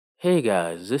Hey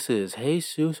guys, this is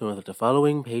Jesus with the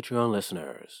following Patreon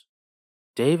listeners: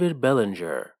 David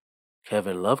Bellinger,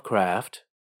 Kevin Lovecraft,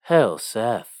 Hell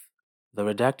Seth, the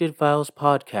Redacted Files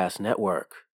Podcast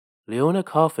Network, Leona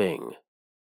Coughing,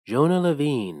 Jonah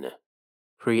Levine,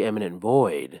 Preeminent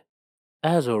Void,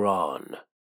 Azeron,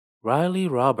 Riley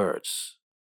Roberts,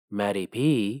 Maddie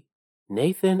P.,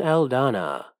 Nathan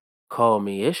Aldana, Call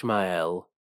Me Ishmael,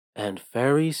 and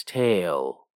Fairy's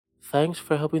Tale. Thanks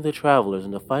for helping the travelers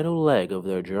in the final leg of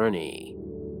their journey.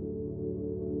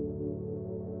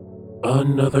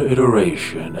 Another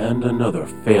iteration and another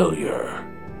failure.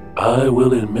 I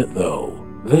will admit though,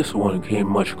 this one came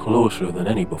much closer than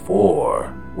any before.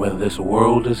 When this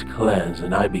world is cleansed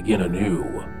and I begin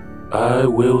anew, I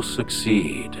will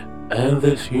succeed, and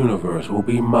this universe will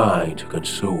be mine to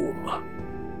consume.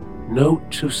 Note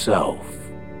to self: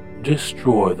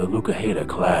 destroy the Lucaheda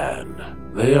clan.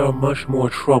 They are much more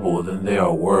trouble than they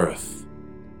are worth.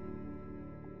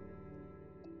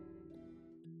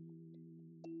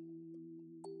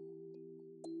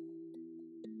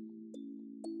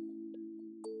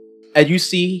 And you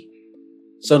see,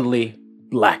 suddenly,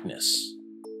 blackness,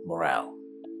 morale.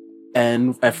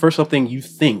 And at first something you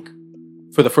think,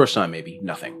 for the first time maybe,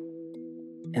 nothing.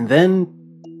 And then,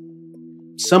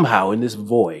 somehow in this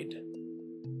void,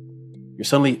 you're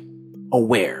suddenly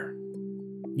aware.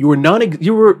 You were non-existent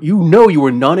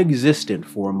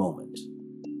for a moment,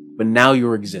 but now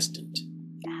you're existent.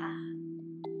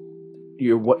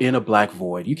 You're in a black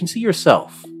void. You can see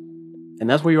yourself, and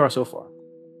that's where you are so far.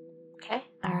 Okay.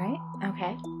 All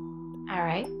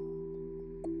right.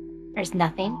 There's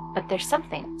nothing, but there's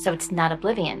something, so it's not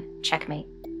oblivion. Checkmate.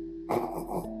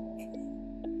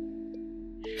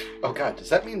 Oh god, does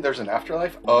that mean there's an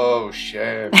afterlife? Oh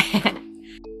shit.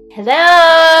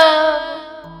 Hello.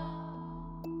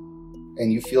 And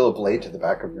you feel a blade to the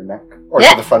back of your neck, or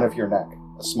to the front of your neck,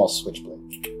 a small switchblade.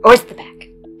 Or it's the back.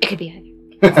 It could be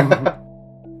either.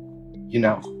 You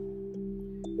know,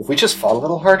 if we just fought a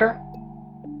little harder,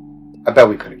 I bet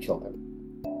we could have killed him.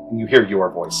 And you hear your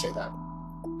voice say that.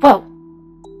 Whoa.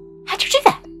 How'd you do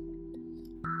that?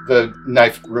 The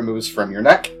knife removes from your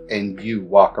neck, and you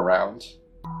walk around.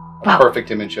 A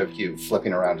perfect image of you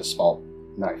flipping around a small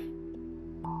knife.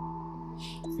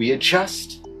 If we had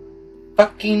just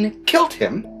fucking killed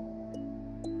him,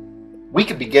 we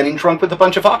could be getting drunk with a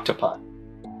bunch of octopi.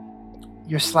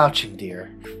 You're slouching,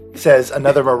 dear, says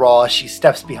another Maral as she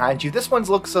steps behind you. This one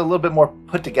looks a little bit more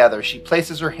put together. She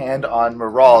places her hand on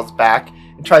Maral's back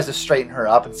and tries to straighten her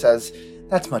up and says,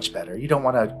 "That's much better. You don't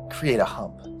want to create a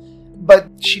hump." But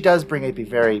she does bring up a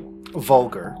very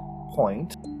vulgar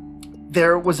point.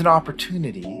 There was an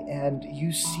opportunity, and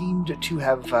you seemed to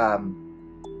have,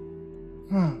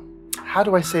 how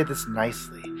do I say this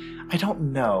nicely? I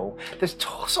don't know. There's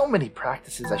so many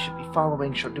practices I should be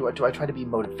following. Do I try to be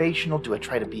motivational? Do I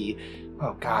try to be...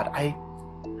 Oh, God. I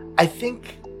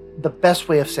think the best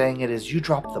way of saying it is you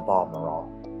dropped the ball, Maral.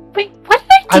 Wait, what did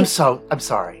I do? I'm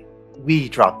sorry. We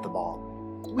dropped the ball.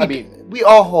 We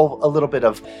all hold a little bit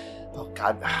of... Oh,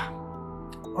 God.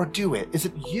 Or do it. Is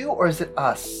it you or is it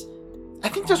us? I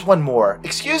think there's one more.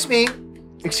 Excuse me,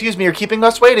 you're keeping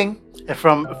us waiting. And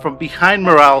from behind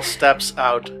Morale steps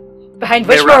out. Behind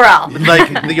which Morale?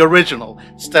 Like the original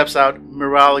steps out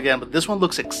Morale again, but this one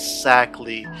looks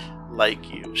exactly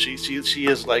like you. She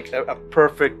is like a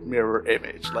perfect mirror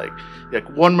image. Like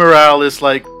one Morale is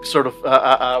like sort of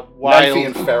wild, knifey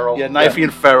and feral. Yeah, knifey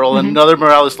and feral. And another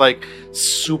Morale is like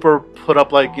super put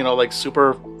up, like like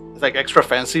super like extra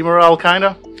fancy Morale kind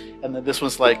of. And then this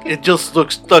one's like it just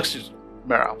looks.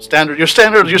 Morale. Your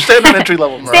standard entry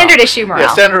level Morale. Standard issue Morale.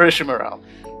 Yeah, standard issue Morale.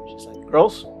 She's like,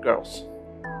 girls,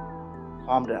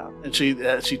 calm down. And she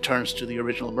turns to the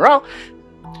original Morale.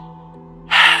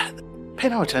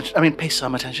 Pay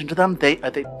some attention to them.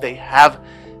 They have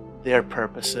their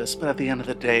purposes, but at the end of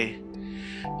the day,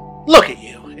 look at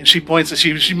you. And she points.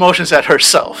 She motions at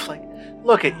herself. Like,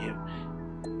 look at you.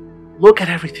 Look at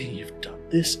everything you've done.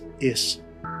 This is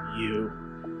you.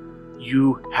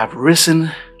 You have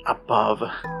risen above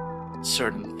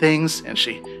certain things, and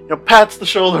she pats the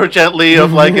shoulder gently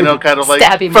of like kind of like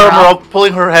Stabby Morale,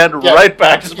 pulling her head right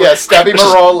back. Yeah, Stabby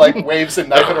Morale like waves a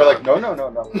knife at her like,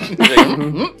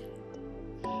 no.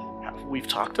 We've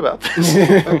talked about this.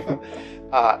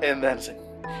 And then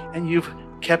and you've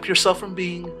kept yourself from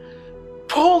being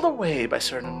pulled away by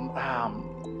certain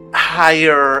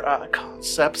higher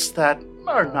concepts that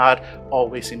are not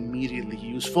always immediately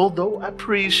useful, though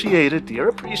appreciated, dear,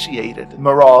 appreciated.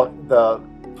 Maral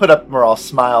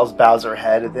smiles, bows her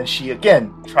head, and then she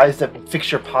again tries to fix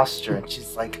your posture, and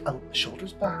she's like,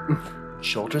 shoulders back.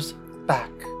 Shoulders back.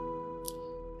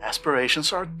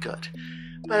 Aspirations are good,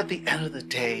 But at the end of the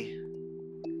day,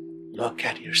 look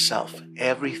at yourself.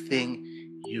 Everything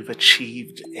you've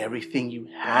achieved, everything you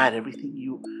had, everything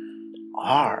you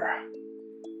are,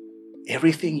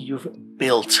 everything you've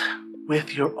built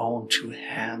with your own two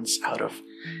hands out of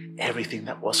everything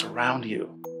that was around you.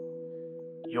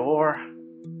 You're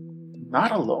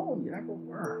not alone. You never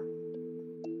were.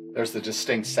 There's the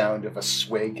distinct sound of a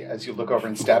swig as you look over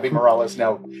and Stabby Morale is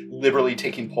now liberally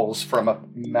taking pulls from a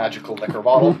magical liquor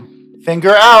bottle.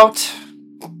 Finger out.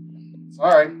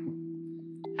 All right.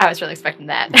 I was really expecting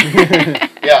that.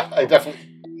 Yeah, I definitely...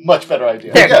 Much better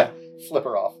idea. There. Yeah, flip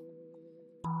her off.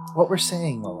 What we're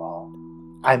saying, Moral,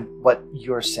 what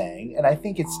you're saying, and I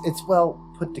think it's well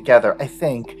put together. I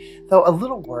think, though a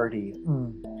little wordy.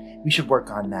 We should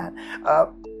work on that.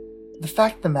 The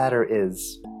fact of the matter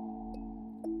is,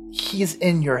 he's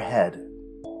in your head.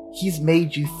 He's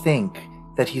made you think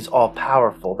that he's all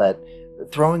powerful, that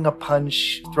throwing a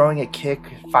punch, throwing a kick,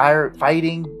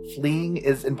 fighting, fleeing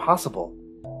is impossible.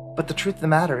 But the truth of the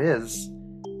matter is,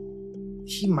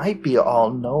 he might be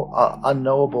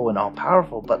unknowable and all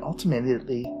powerful, but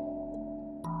ultimately,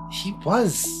 he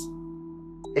was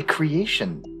a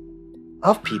creation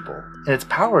of people, and its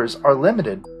powers are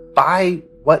limited by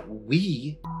what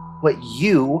the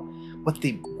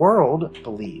world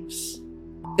believes.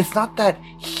 It's not that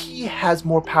he has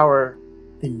more power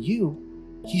than you.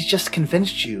 He's just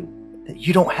convinced you that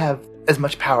you don't have as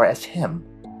much power as him.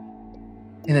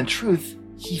 And in truth,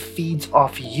 he feeds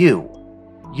off you.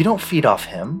 You don't feed off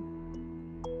him.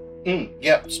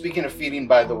 Yeah, speaking of feeding,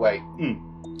 by the way.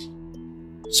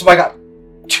 So I got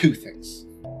two things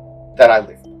that I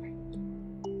live by.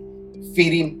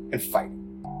 Feeding and fighting.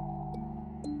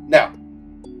 Now,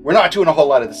 we're not doing a whole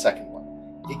lot of the second one.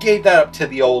 You gave that up to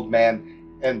the old man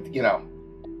and,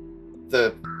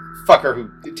 the fucker who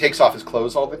takes off his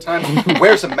clothes all the time,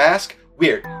 wears a mask.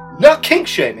 Weird. Not kink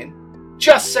shaming.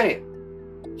 Just saying.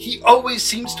 He always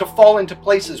seems to fall into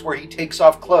places where he takes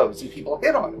off clothes and people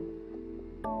hit on him.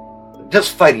 Does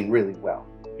fighting really well.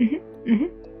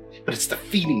 But it's the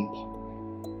feeding part.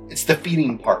 It's the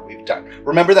feeding part we've done.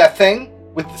 Remember that thing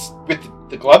with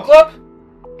the glub glub?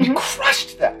 We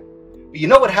crushed that. But you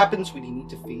know what happens when you need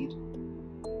to feed?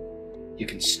 You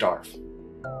can starve.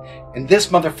 And this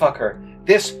motherfucker,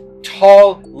 this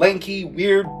tall, lanky,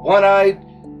 weird, one-eyed,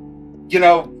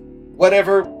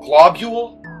 whatever,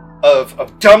 globule of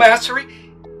dumbassery,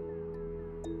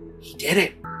 he did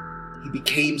it. He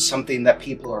became something that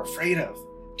people are afraid of.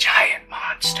 Giant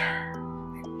monster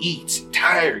that eats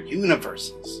entire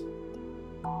universes.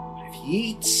 But if he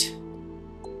eats,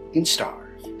 he can starve.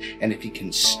 And if he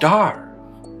can starve,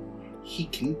 he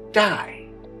can die.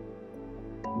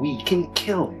 We can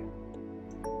kill him.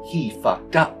 He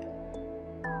fucked up.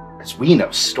 Because we know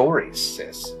stories,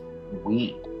 sis.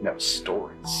 We know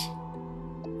stories.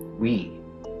 We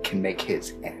can make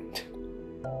his end.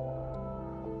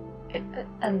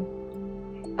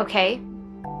 Okay.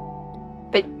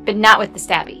 But not with the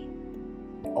stabby.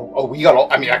 Oh, we got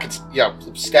all... I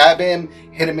could, stab him,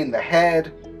 hit him in the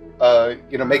head,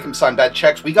 make him sign bad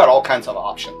checks. We got all kinds of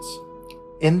options.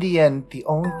 In the end, the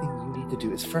only thing you need to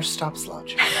do is first stop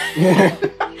slouching.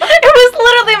 It was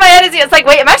literally my energy. It's like,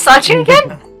 wait, am I slouching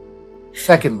again?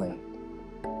 Secondly,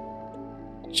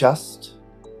 just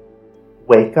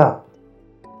wake up.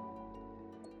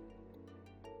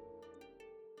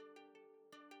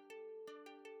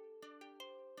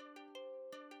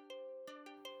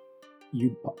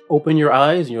 You open your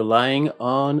eyes and you're lying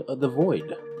on the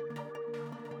void.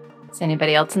 Is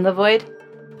anybody else in the void?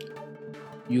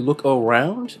 You look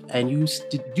around and you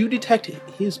do detect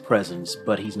his presence,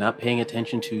 but he's not paying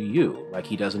attention to you, like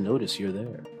he doesn't notice you're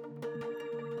there.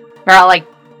 We're all like,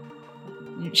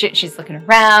 she's looking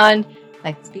around,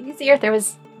 like, it's be easier if there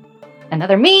was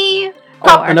another me.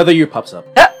 Another you pops up.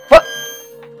 What?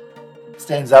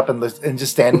 Stands up and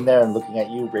just standing there and looking at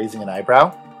you, raising an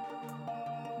eyebrow.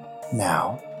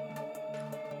 Now,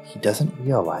 he doesn't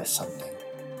realize something.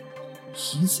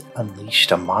 He's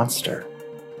unleashed a monster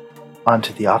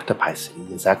onto the Octopi City,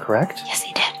 is that correct? Yes,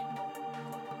 he did.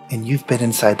 And you've been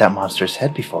inside that monster's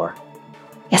head before.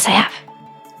 Yes, I have.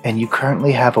 And you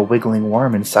currently have a wiggling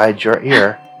worm inside your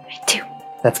ear. I do.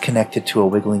 That's connected to a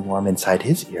wiggling worm inside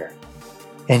his ear.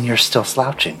 And you're still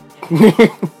slouching.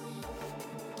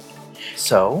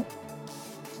 So,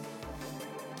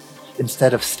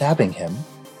 instead of stabbing him,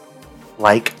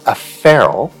 like a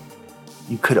feral,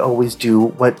 you could always do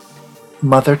what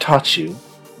Mother taught you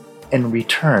and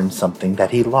return something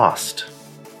that he lost.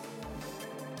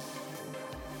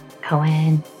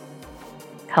 Cohen.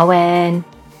 Come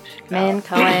in,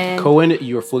 Cohen. Cohen,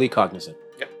 you're fully cognizant.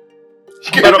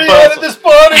 Get me out of this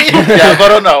body. Yeah,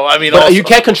 but no, I mean, But also, you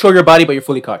can't control your body, but you're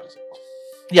fully cognizant.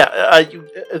 Yeah,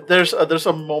 there's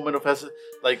a moment of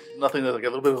like nothing, like a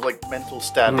little bit of like mental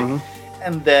static,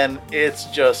 and then it's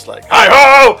just like hi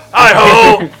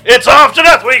ho, it's off to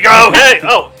death we go. Hey,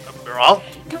 Moral.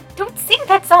 Don't sing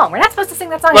that song. We're not supposed to sing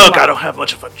that song Look, anymore. I don't have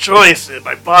much of a choice.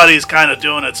 My body's kind of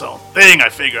doing its own thing. I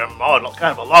figure I'm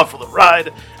kind of along for the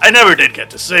ride. I never did get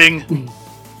to sing.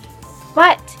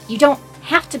 But you don't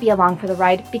have to be along for the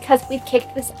ride because we've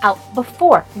kicked this out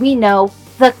before. We know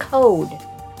the code.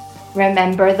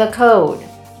 Remember the code.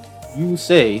 You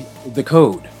say the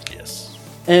code. Yes.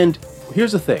 And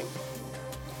here's the thing.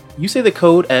 You say the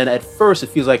code, and at first it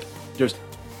feels like there's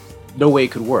no way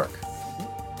it could work.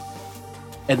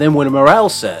 And then when Morale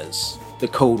says the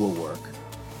code will work,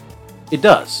 it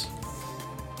does.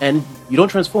 And you don't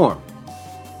transform,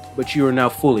 but you are now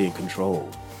fully in control.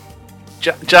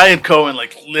 Giant Cohen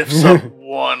like lifts up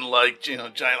one giant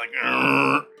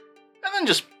and then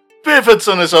just pivots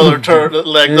on his other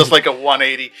leg, does like a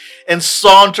 180, and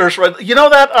saunters right. You know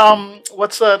that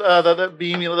what's that that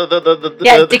beam? You know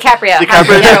DiCaprio.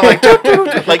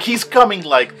 DiCaprio, like he's coming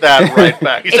like that right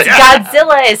back. He's It's like,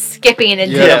 Godzilla is skipping into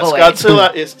yes, the void.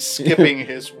 Godzilla is skipping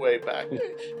his way back.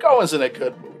 Cohen's in a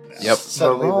good mood now. Yep.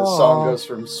 Suddenly the song goes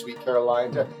from Sweet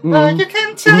Caroline to Mm-hmm. you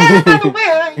can tell by the way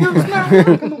I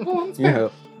use my Yeah.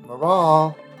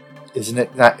 Moral, isn't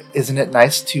it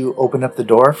nice to open up the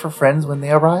door for friends when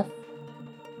they arrive?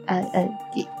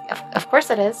 Of course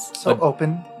it is. So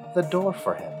open the door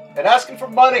for him. and asking for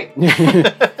money.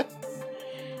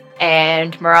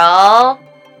 And Moral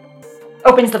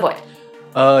opens the void.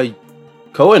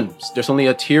 Cohen, there's only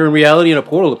a tear in reality and a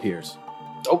portal appears.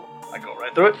 Oh, I go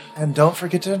right through it. And don't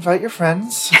forget to invite your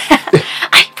friends.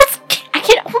 I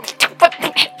can only talk.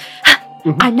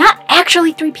 I'm not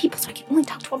actually 3 people, so I can only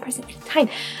talk to one person at a time.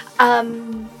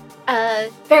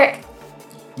 Varric.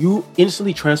 You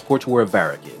instantly transport to where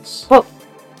Varric is. Whoa.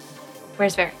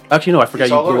 Where's Varric? Actually, no, I forgot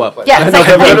He's you all over blew the up. place. Yeah, it's No, like-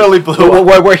 no, no, literally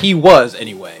blew up. where he was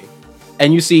anyway.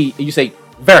 And you say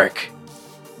Varric,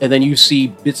 and then you see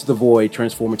bits of the void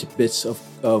transform into bits of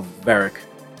Varric,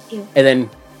 Ew. and then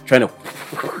trying to,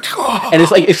 and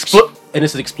it's like and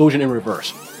it's an explosion in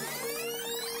reverse.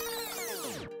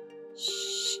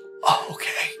 Oh,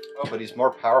 okay. Oh, but he's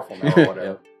more powerful now or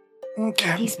whatever.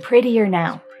 Okay. He's prettier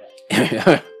now.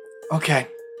 Okay.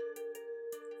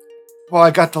 Well,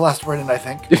 I got the last word in, I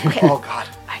think. Oh, God.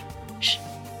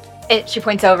 She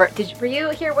points over. Were you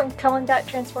here when Cullen got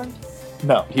transformed?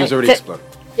 No. He was already So- exploded.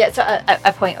 Yeah, so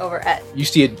I point over at. You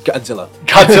see a Godzilla.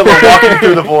 Godzilla walking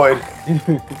through the void.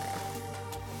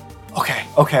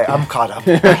 Okay, I'm caught up.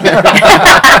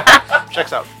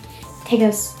 Checks out.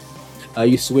 Tagos.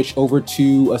 You switch over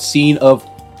to a scene of,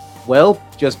 well,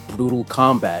 just brutal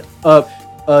combat.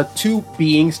 2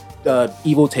 beings,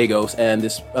 evil Tagos and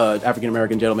this African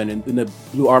American gentleman in the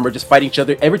blue armor, just fighting each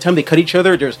other. Every time they cut each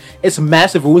other, it's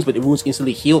massive wounds, but the wounds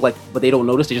instantly heal. But they don't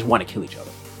notice. They just want to kill each other.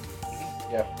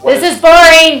 Yeah. What This is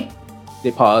boring.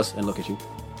 They pause and look at you.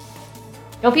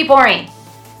 Don't be boring.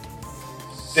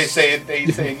 They say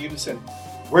in unison.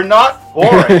 We're not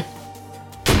boring.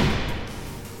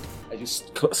 I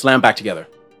just slam back together.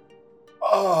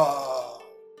 Oh.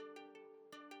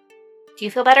 Do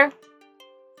you feel better?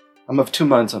 I'm of 2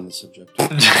 minds on the subject.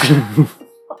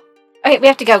 Okay, we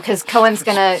have to go because Cohen's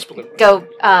gonna go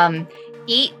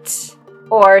eat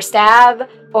or stab,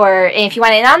 or and if you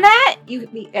want in on that,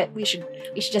 we should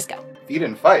just go. Feed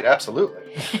and fight, absolutely.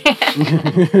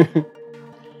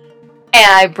 And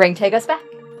I bring Tagos back.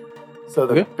 So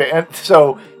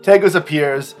so Tagos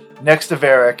appears next to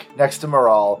Varric, next to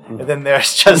Moral, and then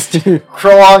there's just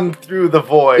crawling through the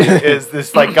void is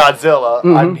this like Godzilla.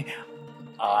 I'm here.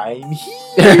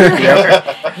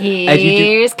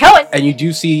 Here's Cohen. And you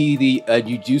do see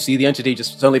the entity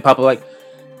just suddenly pop up like,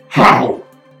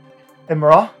 And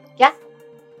Moral? Yeah?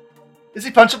 Is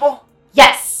he punchable?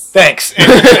 Yes. Thanks.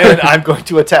 And I'm going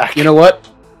to attack. you know what?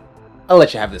 I'll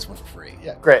let you have this one for free.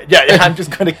 Yeah, great. Yeah, I'm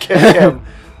just going to kick him.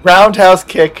 Roundhouse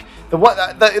kick. The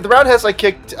roundhouse I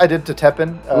did to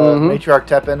Teppen, Matriarch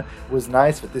Teppen, was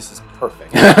nice, but this is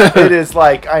perfect. It is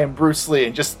like I am Bruce Lee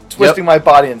and just twisting my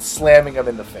body and slamming him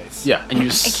in the face. Yeah, and you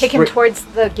And kick him towards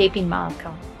the gaping maw of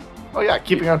Cohen. Oh yeah,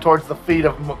 keeping him towards the feet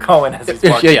of Cohen as he's yeah,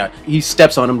 marching. yeah. He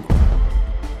steps on him.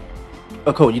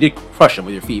 Oh, Cohen, you did crush him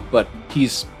with your feet, but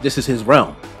this is his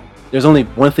realm. There's only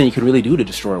one thing you can really do to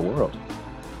destroy a world.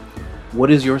 What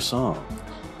is your song?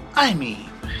 I mean,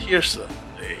 here's the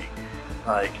thing.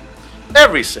 Like,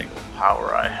 every single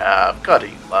power I have,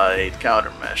 cutting light,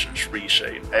 countermeasures,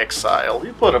 reshape, exile.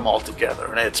 You put them all together,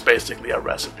 and it's basically a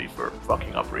recipe for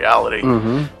fucking up reality.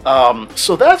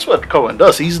 So that's what Cohen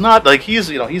does. He's not like he's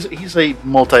a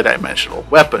multi-dimensional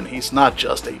weapon. He's not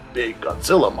just a big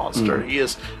Godzilla monster. He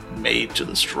is made to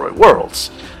destroy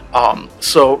worlds.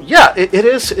 So yeah, it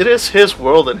is his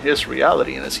world and his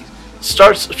reality, and as he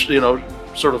starts,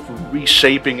 sort of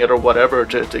reshaping it or whatever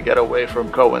to get away from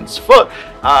Cohen's foot,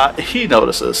 he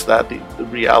notices that the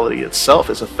reality itself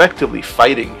is effectively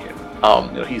fighting him.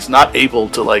 He's not able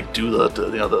to do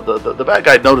the bad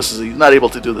guy notices he's not able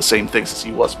to do the same things as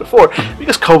he was before,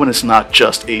 because Cohen is not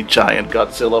just a giant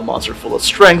Godzilla monster full of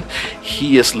strength.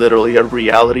 He is literally a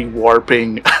reality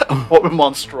warping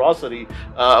monstrosity,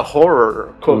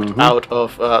 horror cooked out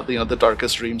of the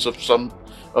darkest dreams of some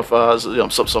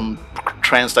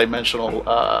trans-dimensional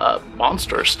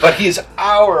monsters. But he's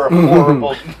our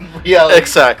horrible reality.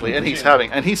 Exactly, and he's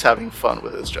having fun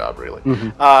with his job, really.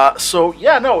 So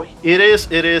yeah, no, it is.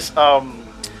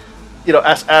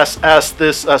 As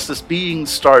this being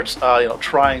starts,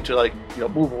 trying to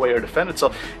move away or defend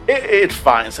itself, it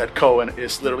finds that Cohen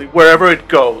is literally wherever it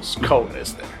goes. Cohen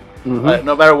is there.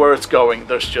 No matter where it's going,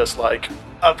 there's just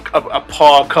a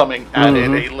paw coming at it,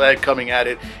 a leg coming at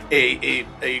it, a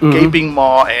gaping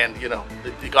maw, and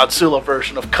the Godzilla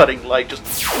version of cutting light.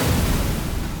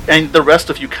 And the rest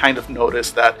of you kind of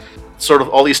notice that sort of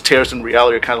all these tears in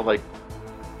reality are kind of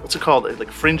what's it called?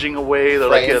 Like fringing away.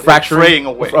 They're fraying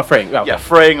away.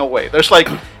 Fraying away. There's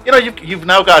you've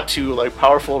now got two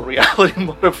powerful reality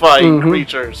modifying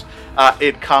creatures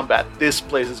in combat. This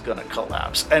place is gonna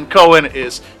collapse, and Cohen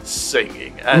is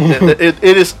singing, and it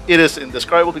is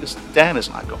indescribable because Dan is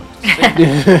not going to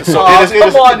sing. So it's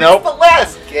the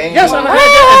last game. Yes, and Dan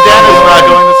is not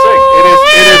going to sing.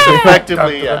 It is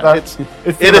effectively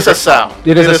it is a sound.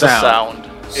 It is a sound.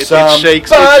 It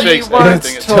shakes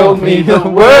everything. Told me the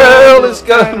world is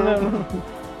gonna.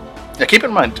 Now keep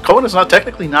in mind, Cohen is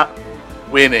technically not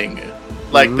winning.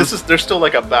 There's still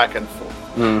a back and forth.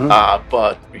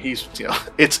 But he's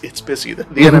it's busy.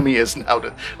 The enemy is now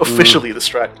officially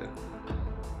distracted.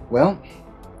 Well,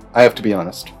 I have to be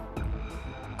honest.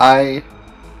 I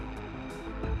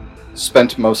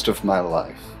spent most of my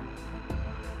life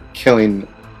killing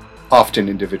often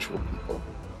individual people.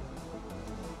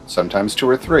 Sometimes 2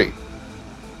 or 3.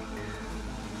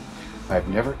 I've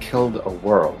never killed a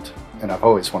world, and I've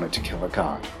always wanted to kill a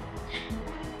god.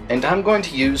 And I'm going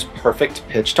to use perfect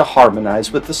pitch to harmonize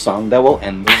with the song that will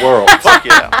end the world. Fuck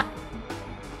yeah.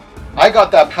 I got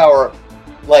that power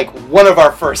one of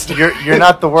our first. You're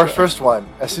not the first one.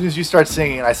 As soon as you start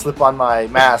singing, I slip on my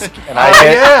mask and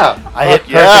I hit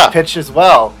perfect pitch as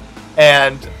well.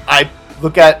 And I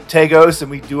look at Tagos and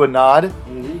we do a nod.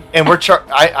 And we're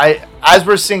as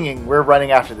we're singing, we're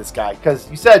running after this guy because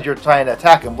you said you're trying to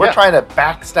attack him. We're trying to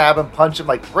backstab him, punch him.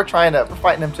 We're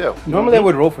fighting him too. Normally I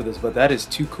would roll for this, but that is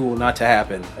too cool not to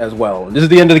happen as well. And this is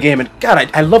the end of the game, and God,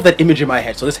 I love that image in my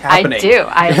head. So this happening. I do.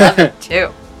 I love it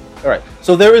too. All right.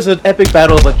 So there is an epic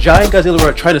battle of a giant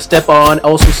Godzilla trying to step on,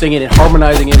 also singing and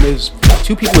harmonizing him. Is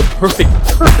 2 people with perfect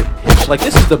pitch.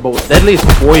 This is the most deadliest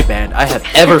boy band I have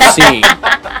ever seen.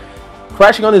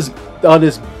 Crashing on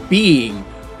this being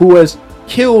who has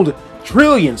killed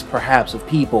trillions, perhaps, of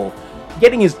people,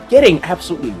 getting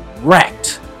absolutely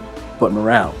wrecked. But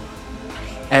Morale,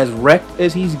 as wrecked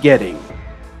as he's getting,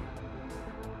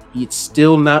 he's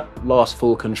still not lost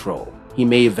full control. He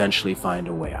may eventually find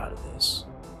a way out of this.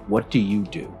 What do you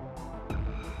do?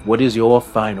 What is your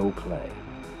final play?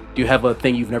 Do you have a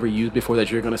thing you've never used before that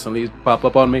you're going to suddenly pop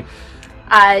up on me?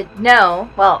 No.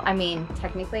 Well, I mean,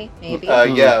 technically, maybe.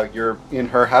 Yeah, you're in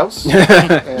her house.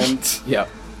 And yeah.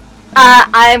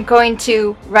 I'm going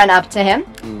to run up to him.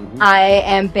 I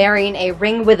am bearing a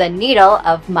ring with a needle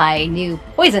of my new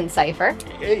poison cipher.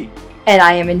 Hey. And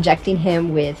I am injecting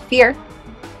him with fear.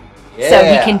 Yeah. So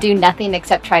he can do nothing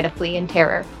except try to flee in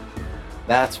terror.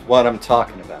 That's what I'm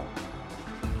talking about.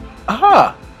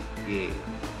 Aha! Yeah.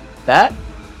 That?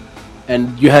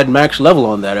 And you had max level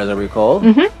on that, as I recall.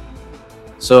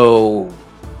 So,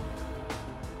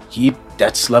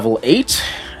 that's level 8,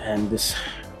 and this,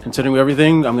 considering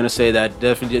everything, I'm going to say that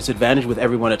definitely disadvantage with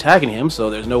everyone attacking him, so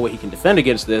there's no way he can defend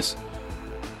against this.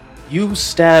 Where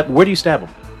do you stab him?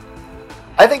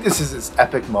 I think this is this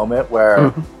epic moment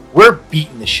where we're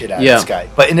beating the shit out of this guy,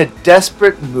 but in a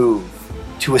desperate move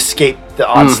to escape the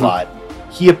onslaught,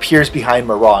 he appears behind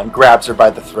Mara and grabs her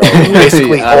by the throat and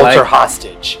basically holds her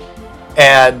hostage.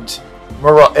 And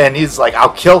he's like,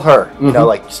 I'll kill her.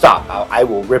 Stop. I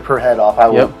will rip her head off. I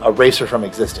will erase her from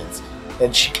existence.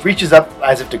 And she reaches up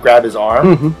as if to grab his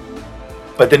arm,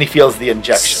 but then he feels the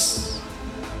injection.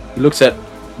 He looks at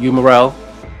you, Morel.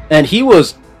 And he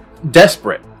was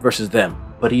desperate versus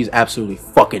them, but he's absolutely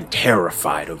fucking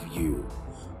terrified of you.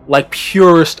 Like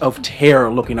purest of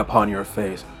terror looking upon your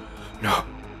face. No.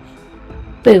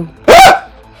 Boo.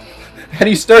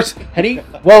 And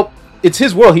well, it's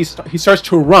his world. He starts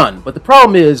to run, but the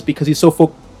problem is because he's so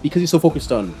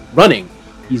focused on running,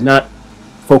 he's not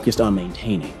focused on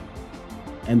maintaining.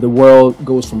 And the world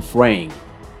goes from fraying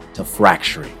to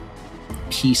fracturing.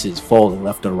 Pieces falling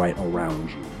left and right around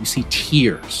you. You see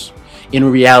tears in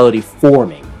reality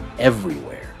forming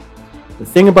everywhere. The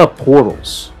thing about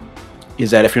portals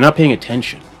is that if you're not paying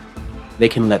attention, they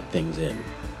can let things in.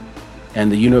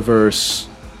 And the universe,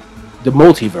 the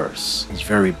multiverse, is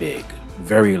very big,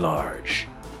 very large.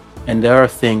 And there are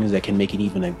things that can make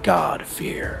even a god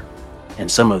fear.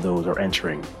 And some of those are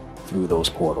entering through those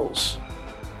portals.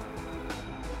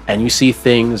 And you see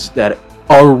things that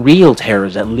are real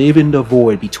terrors that live in the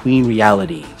void between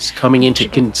realities, coming in to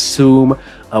consume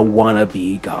a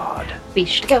wannabe god. We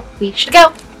should go.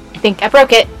 I think I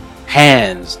broke it.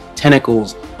 Hands,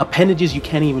 tentacles, appendages you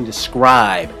can't even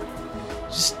describe.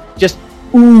 Just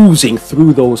oozing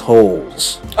through those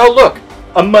holes. Oh, look!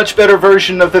 A much better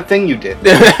version of the thing you did.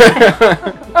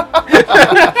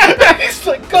 It's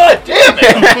like, God damn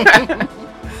it!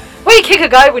 Way to kick a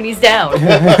guy when he's down.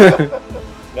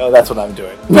 No, that's what I'm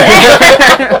doing.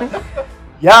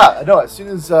 Yeah, no, as soon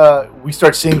as we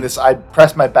start seeing this, I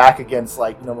press my back against,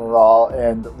 Moral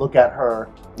and look at her.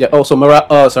 Yeah, also,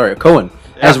 Cohen.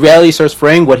 Yeah. As reality starts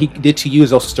fraying, what he did to you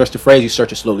is also starts to fray as you start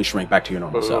to slowly shrink back to your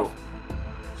normal self.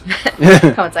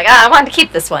 Cohen's like, I wanted to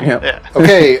keep this one. Yeah.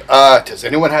 Okay, does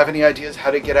anyone have any ideas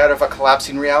how to get out of a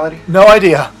collapsing reality? No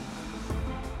idea.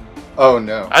 Oh,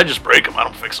 no. I just break them. I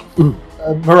don't fix them.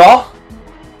 Moral?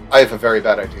 I have a very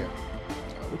bad idea.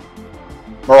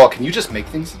 Moral, can you just make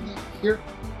things here?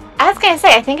 I was going to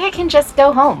say, I think I can just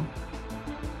go home.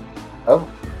 Oh.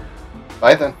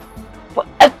 Bye then.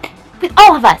 With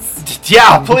all of us.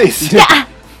 Yeah, please. Yeah.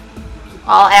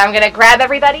 I'm going to grab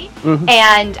everybody,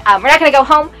 and we're not going to go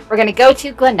home. We're going to go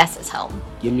to Glenessa's home.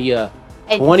 Give me a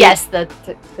yes, the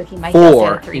cookie might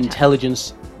 4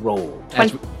 intelligence roll.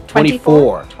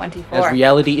 24. 24. As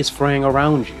reality is fraying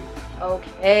around you.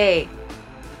 Okay.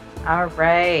 All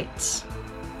right.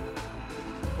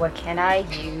 What can I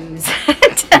use?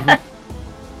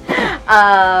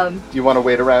 Do you want to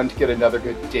wait around to get another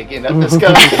good dig in at this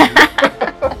guy?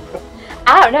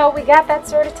 I don't know. We got that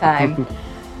sort of time.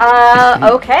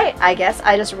 Okay. I guess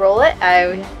I just roll it.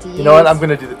 You know what? I'm going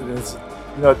to do this.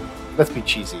 Let's be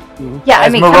cheesy. Yeah,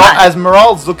 come on. As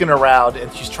Moral's looking around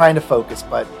and she's trying to focus,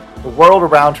 but the world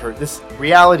around her, this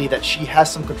reality that she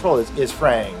has some control is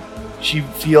fraying. She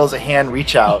feels a hand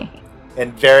reach out,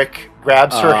 and Varric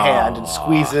grabs her hand and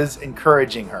squeezes,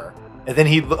 encouraging her. And then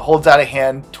he holds out a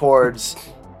hand towards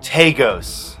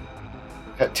Tagos.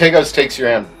 Tagos takes your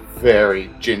hand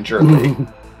very gingerly.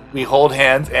 We hold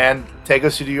hands, and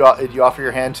Tagos, did you offer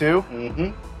your hand too?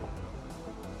 Mm-hmm.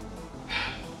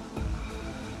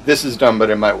 This is dumb, but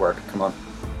it might work. Come on.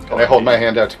 And I hold my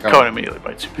hand out to Cohen. Cohen immediately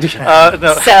bites you.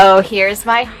 No. So here's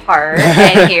my heart,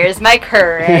 and here's my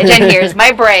courage, and here's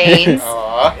my brains.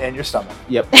 And your stomach.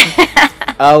 Yep.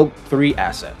 3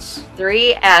 assets.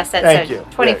 3 assets. Thank so you.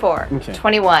 24, Okay.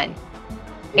 21,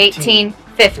 18,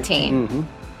 15. Mm-hmm.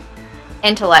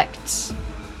 Intellect,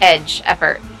 edge,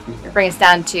 effort. It brings us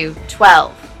down to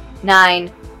 12,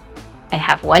 9. I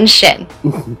have 1 shin.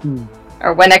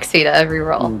 Or 1 XP to every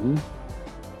roll. Mm-hmm.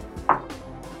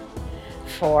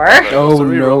 4. Oh,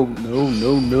 no.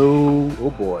 Oh,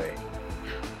 boy.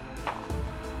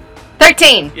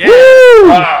 13. Yeah.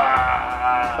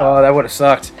 Oh, that would have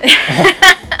sucked.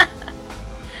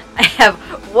 I have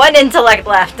 1 intellect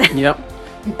left. Yep.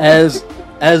 As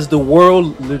the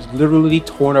world literally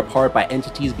torn apart by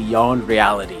entities beyond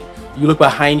reality, you look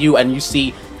behind you and you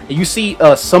see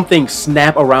something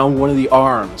snap around one of the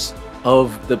arms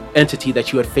of the entity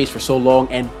that you had faced for so long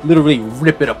and literally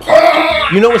rip it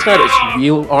apart. You know it's not its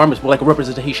real arm, it's more like a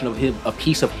representation of him, a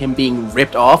piece of him being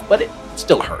ripped off, but it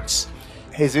still hurts.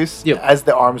 Jesus, Yep. as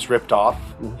the arm's ripped off,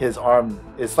 his arm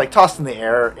is tossed in the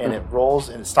air, and it rolls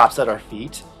and it stops at our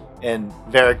feet. And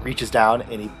Varric reaches down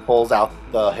and he pulls out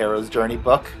the Hero's Journey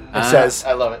book and says,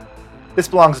 I love it. "This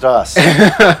belongs to us."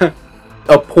 A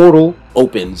portal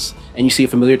opens and you see a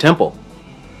familiar temple.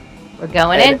 We're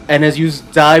going in. And as you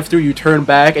dive through, you turn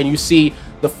back and you see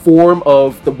the form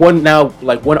of the one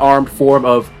armed form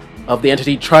of the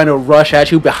entity trying to rush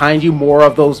at you. Behind you, more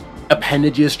of those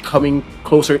appendages coming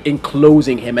closer,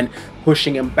 enclosing him and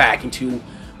pushing him back into,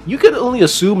 you could only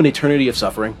assume, an eternity of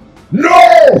suffering.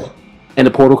 No! And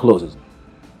the portal closes.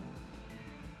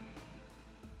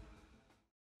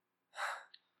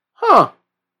 Huh.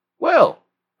 Well,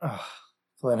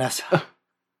 Glenessa.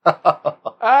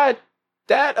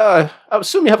 Dad, I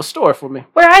assume you have a store for me.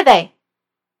 Where are they?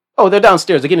 Oh, they're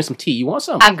downstairs. They're getting some tea. You want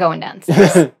some? I'm going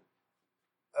downstairs.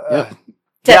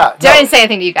 Yep. Don't say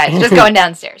anything to you guys. Just going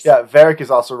downstairs. Yeah, Varric is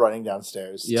also running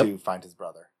downstairs to find his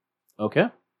brother. Okay.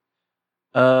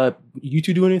 You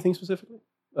two do anything specifically?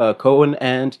 Cohen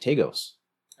and Tagos.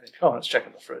 Cohen's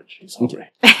checking the fridge. He's hungry.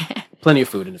 Plenty of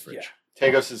food in the fridge.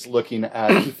 Tagos is looking at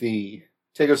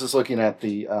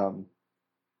the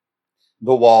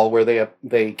wall where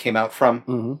they came out from,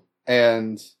 Mm-hmm.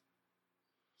 and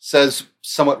says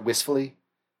somewhat wistfully,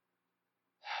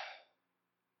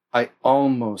 "I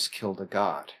almost killed a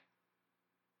god."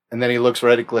 And then he looks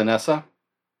right at Glenessa.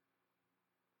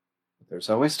 "There's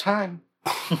always time.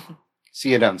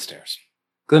 See you downstairs."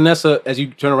 Glenessa, as you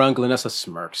turn around, Glenessa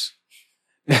smirks.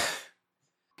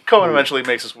 Cohen eventually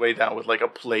makes his way down with like a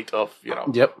plate of,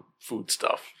 Yep. food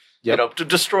stuff. Yep.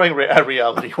 Destroying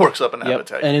reality works up an Yep.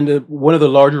 appetite. And in one of the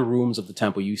larger rooms of the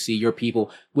temple, you see your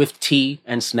people with tea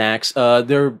and snacks.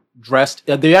 They're dressed.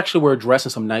 They actually were dressed in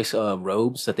some nice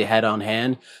robes that they had on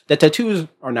hand. The tattoos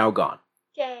are now gone.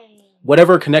 Yay.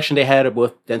 Whatever connection they had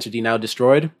with density now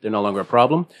destroyed. They're no longer a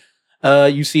problem.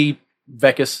 You see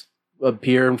Vekas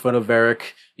appear in front of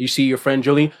Varric. You see your friend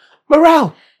Jolene.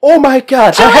 Morale! Oh my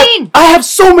God! Jolene! I have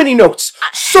so many notes.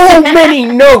 So many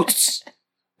notes.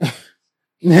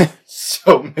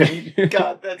 So many.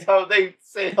 God, that's how they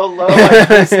say hello. I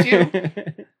missed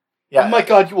you. Yeah, Oh my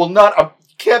God, you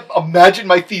can't imagine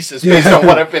my thesis based on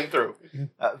what I've been through.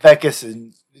 Vekas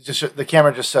and the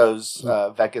camera just shows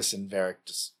Vekas and Varric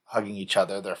just hugging each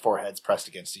other, their foreheads pressed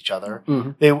against each other.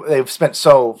 Mhm. They've spent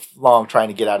so long trying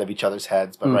to get out of each other's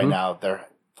heads, but right Mhm. now their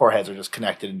foreheads are just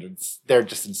connected and they're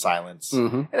just in silence.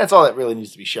 Mm-hmm. And that's all that really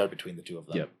needs to be shared between the two of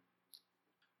them. Yep.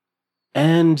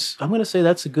 And I'm going to say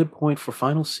that's a good point for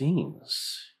final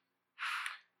scenes.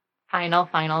 Final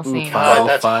scene. God,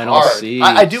 that's final hard. scenes.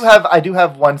 I do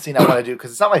have one scene I want to do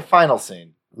because it's not my final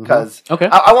scene. Because Okay.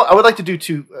 I would like to do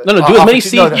two. No, do as many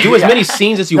scenes. Do as many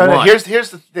scenes as you want. Here's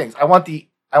the things. I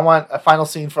want a final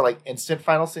scene for like instant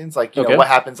final scenes, like you know what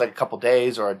happens like a couple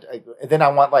days, or and then I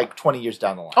want like 20 years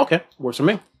down the line. Okay, works for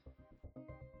me.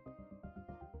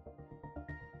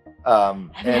 I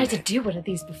haven't had to do one of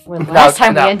these before. The Now- last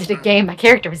time now- we ended a game, my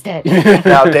character was dead.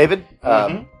 Now, David,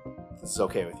 Mhm. this is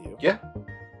okay with you. Yeah.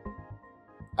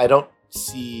 I don't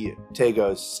see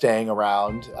Tagos staying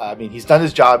around. I mean, he's done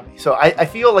his job, so I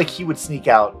feel like he would sneak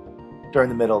out during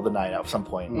the middle of the night at some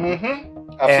point. Mm-hmm.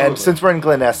 And Absolutely. since we're in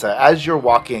Glenessa, as you're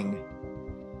walking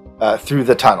through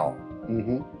the tunnel,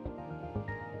 Mm-hmm.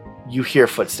 you hear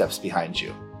footsteps behind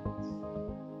you.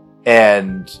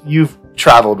 And you've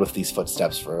traveled with these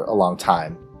footsteps for a long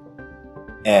time.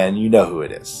 And you know who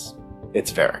it is.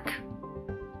 It's Varric.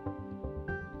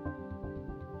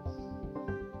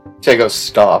 Tagos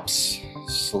stops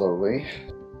slowly.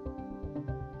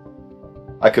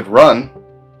 I could run.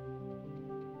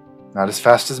 Not as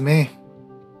fast as me.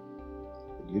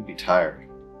 But you'd be tired.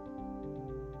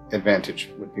 Advantage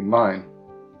would be mine.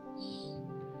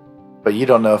 But you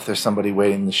don't know if there's somebody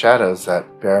waiting in the shadows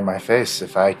that bear my face.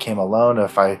 If I came alone,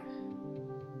 if I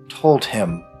told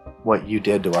him what you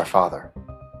did to our father.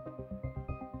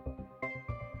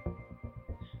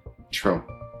 True.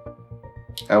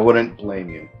 I wouldn't blame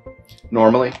you.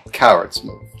 Normally, cowards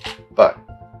move. But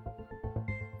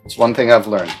it's one thing I've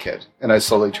learned, kid, and I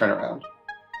slowly turn around.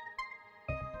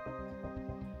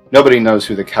 Nobody knows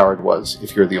who the coward was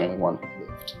if you're the only one who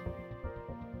lived.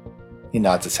 He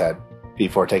nods his head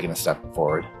before taking a step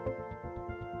forward.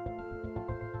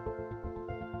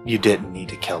 You didn't need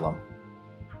to kill him.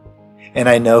 And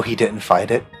I know he didn't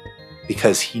fight it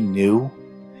because he knew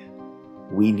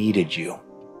we needed you.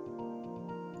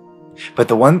 But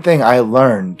the one thing I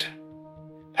learned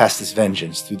past this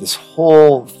vengeance through this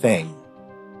whole thing,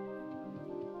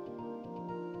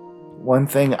 one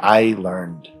thing I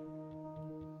learned.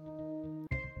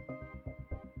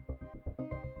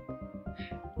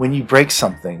 When you break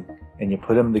something and you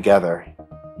put them together,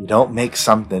 you don't make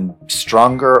something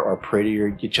stronger or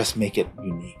prettier, you just make it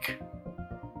unique.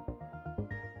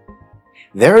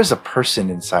 There is a person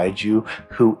inside you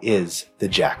who is the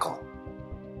jackal.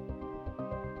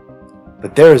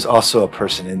 But there is also a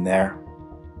person in there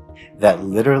that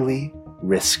literally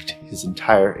risked his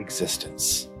entire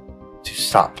existence to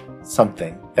stop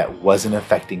something that wasn't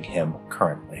affecting him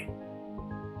currently.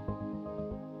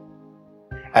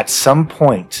 At some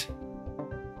point,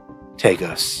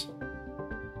 Tagos,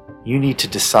 you need to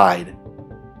decide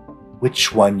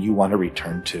which one you want to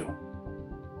return to.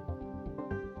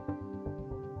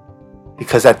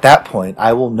 Because at that point,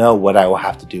 I will know what I will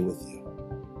have to do with you.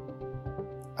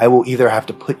 I will either have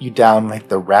to put you down like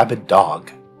the rabid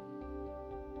dog,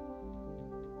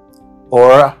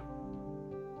 or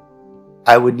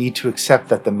I would need to accept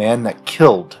that the man that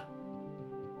killed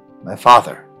my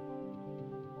father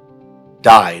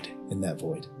died in that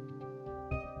void.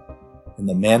 And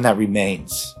the man that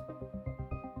remains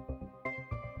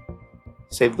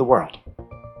saved the world.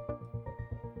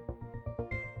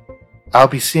 I'll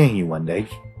be seeing you one day.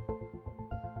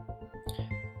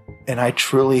 And I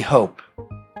truly hope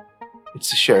it's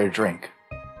to share a drink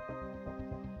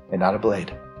and not a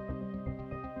blade.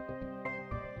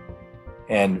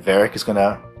 And Varric is going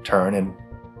to turn and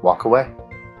walk away.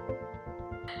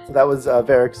 So that was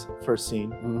Varric's first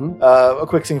scene. Mm-hmm. A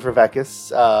quick scene for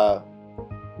Vekas.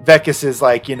 Vekas is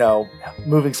like,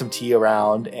 moving some tea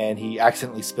around, and he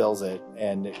accidentally spills it,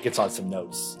 and it gets on some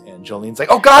notes. And Jolene's like,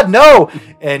 "Oh God, no!"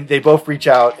 And they both reach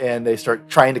out, and they start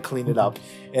trying to clean it up.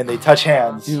 And they touch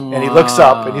hands, and he looks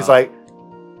up, and he's like,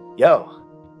 "Yo,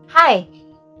 Hi.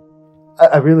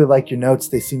 I really like your notes.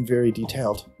 They seem very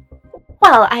detailed."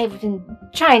 Well, I've been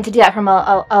trying to do that from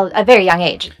a very young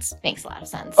age. It makes a lot of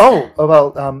sense. Oh,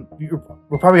 well,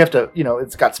 we'll probably have to,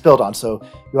 it's got spilled on, so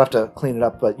you'll have to clean it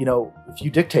up. But, if you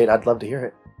dictate, I'd love to hear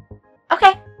it.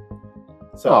 Okay.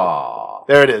 So, Aww.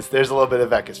 there it is. There's a little bit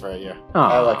of Vekas right here.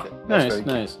 I like it. That's Nice, very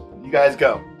cute. nice. You guys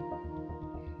go.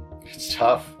 It's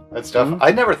tough. That's tough. Mhm.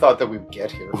 I never thought that we would get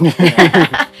here.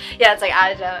 Yeah, it's like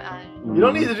I You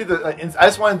don't need to do the. I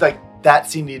just wanted that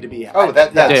scene needed to be. Oh,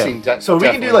 that Yeah. scene. So we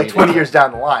can do like 20 years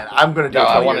down the line. I'm gonna do. No,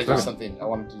 20 I want to years do down. something. I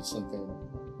want to do something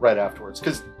right afterwards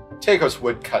because Tagos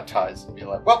would cut ties and be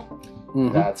like, "Well,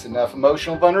 Mhm. that's enough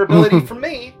emotional vulnerability for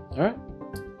me." All right.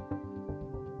 I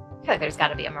feel like there's got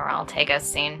to be a Morale Tagos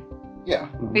scene. Yeah,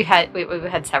 We've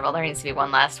had several. There needs to be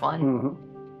one last one. Mhm.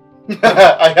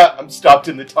 I'm stopped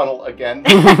in the tunnel again.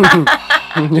 Did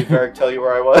Varric tell you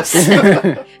where I was?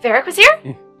 Varric was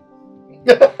here.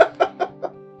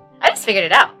 I just figured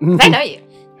it out. 'Cause I know you.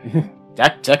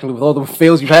 That technically, with all the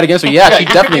fails you've had against her, yeah, she you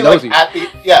could definitely be, knows like,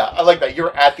 you. I like that.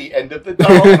 You're at the end of the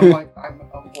tunnel, and I'm like, I'm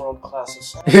a world class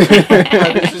assassin.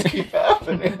 How does this keep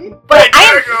happening? But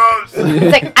it's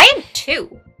like I am too.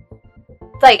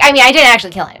 Like, I mean, I didn't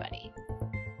actually kill anybody,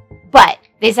 but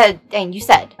they said, and you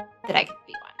said that I could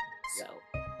be one. So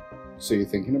So you're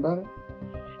thinking about it?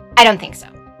 I don't think so.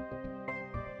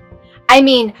 I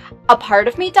mean, a part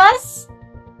of me does.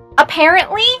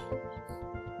 Apparently,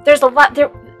 there's a lot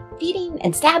there. Feeding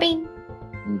and stabbing,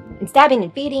 and stabbing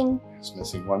and feeding. It's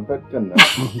missing one, but good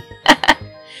enough.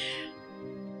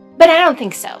 But I don't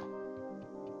think so.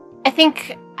 I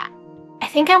think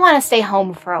I want to stay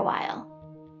home for a while.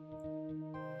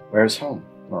 Where's home,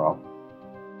 Morale?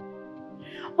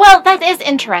 Well, that is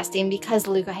interesting because the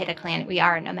Lucahaida clan, we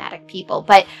are a nomadic people,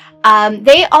 but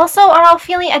they also are all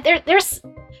feeling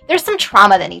there's some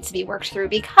trauma that needs to be worked through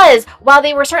because while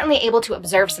they were certainly able to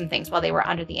observe some things while they were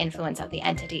under the influence of the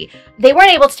entity, they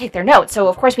weren't able to take their notes. So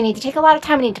of course we need to take a lot of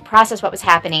time. We need to process what was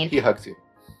happening. He hugs you.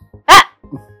 Ah!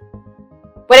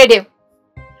 What'd I do?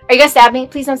 Are you gonna stab me?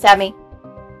 Please don't stab me.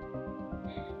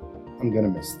 I'm gonna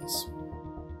miss this.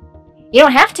 You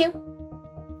don't have to.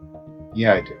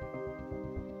 Yeah, I do.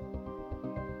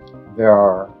 There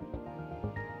are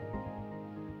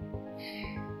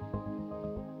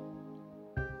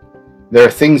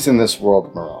things in this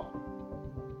world, Morale,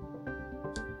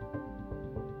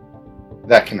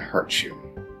 that can hurt you.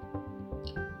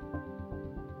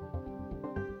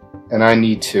 And I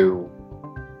need to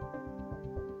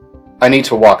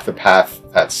walk the path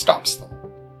that stops them.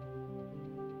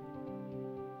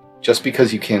 Just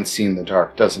because you can't see in the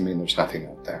dark doesn't mean there's nothing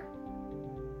out there.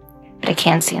 But I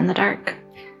can't see in the dark.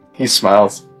 He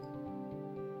smiles.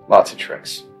 Lots of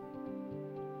tricks.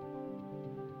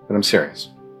 But I'm serious.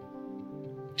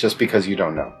 Just because you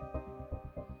don't know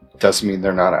doesn't mean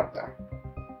they're not out there.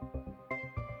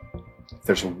 If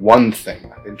there's one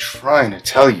thing I've been trying to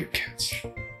tell you kids,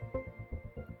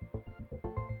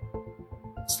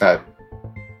 it's that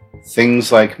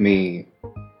things like me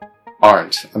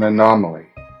aren't an anomaly.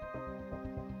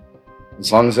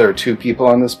 As long as there are two people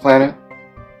on this planet,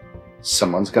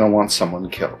 someone's gonna want someone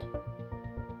killed.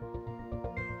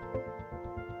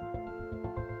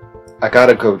 I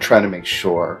gotta go try to make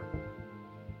sure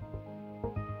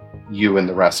you and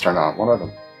the rest are not one of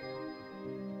them.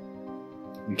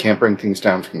 You can't bring things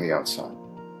down from the outside.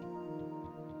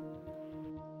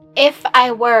 If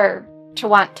I were to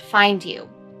want to find you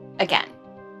again,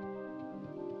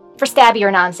 for stabby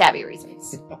or non-stabby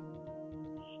reasons,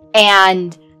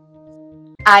 and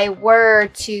I were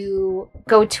to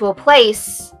go to a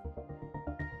place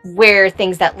where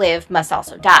things that live must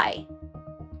also die,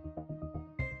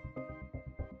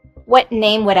 what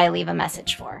name would I leave a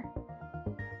message for?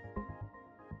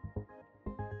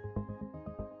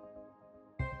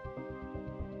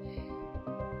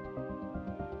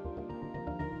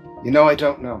 You know, I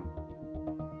don't know.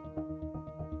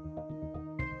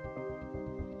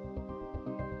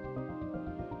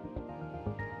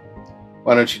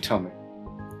 Why don't you tell me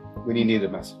when you need a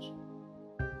message?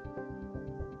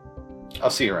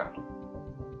 I'll see you around.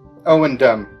 Oh, and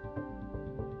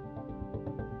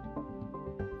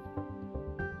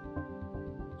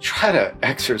try to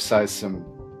exercise some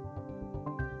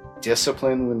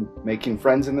discipline when making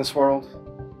friends in this world.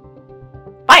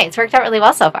 Fine, it's worked out really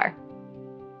well so far.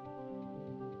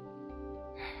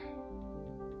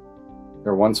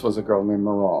 There once was a girl named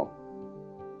Moral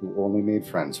who only made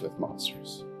friends with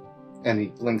monsters. And he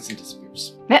blinks and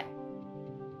disappears.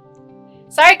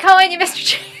 Sorry, Cohen, you missed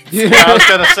your chance. I was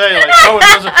gonna say, like, oh, it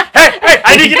wasn't. Hey,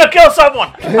 I need you to kill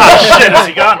someone. Oh shit, is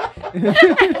he gone?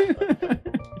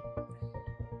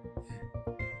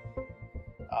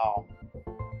 Oh,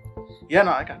 yeah,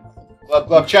 no, I got nothing.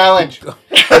 Glove challenge.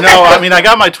 No, I mean, I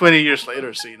got my 20 years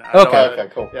later scene. Okay,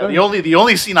 cool. Yeah, the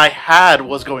only scene I had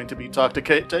was going to be talk to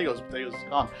Tagos. Tagos is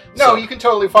gone. No, So- you can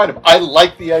totally find him. I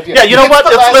like the idea. Yeah, you know It's what?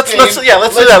 the last Let's do that.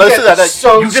 Let's do get that. Like,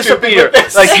 so you stupid disappear. with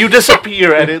this. Like you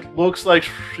disappear, and it looks like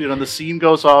the scene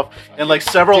goes off, and like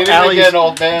several Get it alleys, again,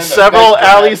 old man. several Thanks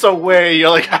for alleys away, you're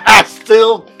like, I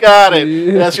still got it.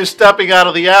 And as you're stepping out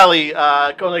of the alley,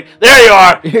 going like, there you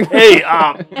are. Hey,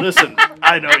 listen,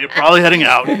 I know you're probably heading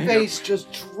out. that. Face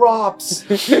just drops.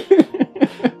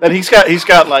 Then he's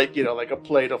got like like a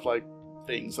plate of like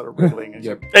things that are wriggling. And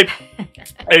Yep. Hey,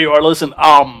 there you are. Listen,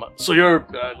 so you're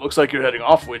looks like you're heading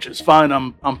off, which is fine.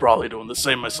 I'm probably doing the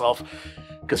same myself.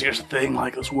 Because here's the thing,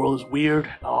 like this world is weird,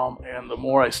 and the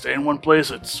more I stay in one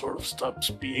place, it sort of stops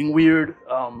being weird.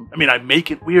 I mean, I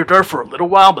make it weirder for a little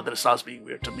while, but then it stops being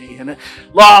weird to me. And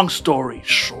long story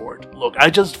short, look, I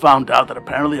just found out that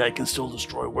apparently I can still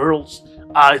destroy worlds.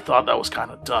 I thought that was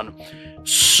kind of done.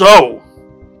 So,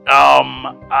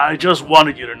 I just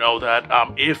wanted you to know that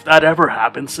if that ever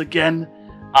happens again,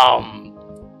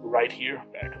 right here,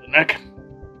 back of the neck,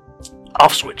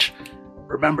 off switch.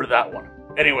 Remember that one.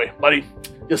 Anyway, buddy,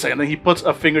 just a second. Then he puts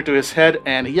a finger to his head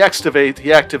and he activates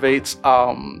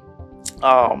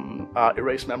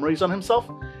erase memories on himself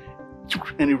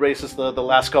and erases the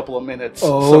last couple of minutes,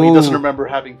 so he doesn't remember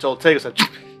having told Tegas that.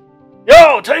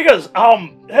 Yo, Tegas,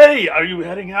 hey, are you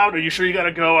heading out? Are you sure you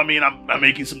gotta go? I mean, I'm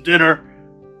making some dinner.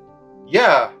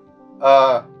 Yeah.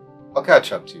 I'll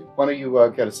catch up to you. Why don't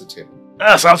you get us a table?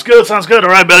 Sounds good. All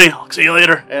right, buddy. I'll see you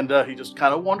later. And he just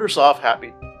kind of wanders off,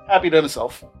 happy to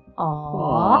himself.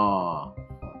 Aww.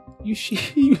 He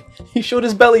showed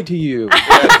his belly to you.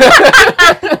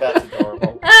 That's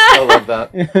adorable. I love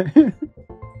that.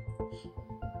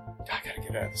 I gotta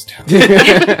get out of this town.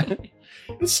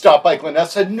 Stop by Glenessa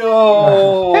said,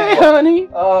 no! Hey, honey.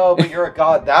 Oh, but you're a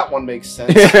god. That one makes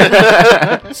sense.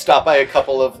 Stop by a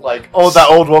couple of, like... Oh, that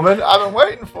old woman? I've been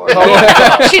waiting for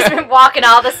it. She's been walking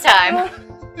all this time.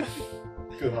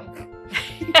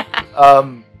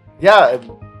 Yeah,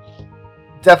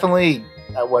 definitely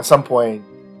at some point,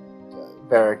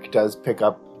 Varric does pick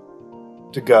up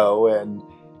to go, and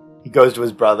he goes to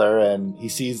his brother, and he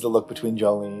sees the look between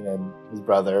Jolene and his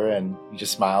brother, and he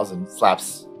just smiles and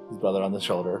slaps his brother on the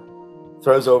shoulder,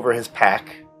 throws over his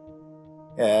pack,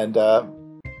 and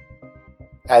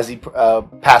as he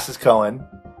passes Cohen,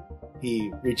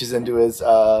 he reaches into his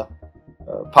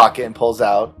pocket and pulls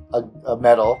out a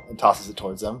medal and tosses it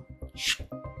towards him.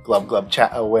 Glub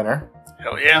winner.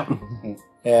 Hell yeah.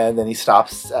 And then he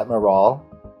stops at Moral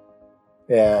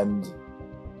and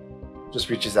just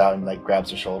reaches out and like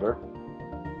grabs her shoulder.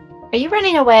 Are you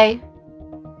running away?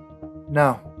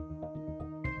 No.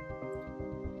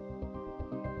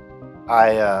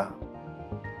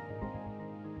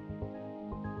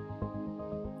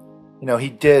 He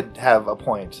did have a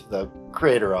point, the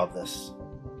creator of this.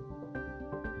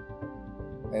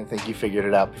 I didn't think you figured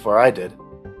it out before I did.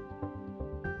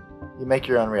 You make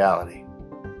your own reality.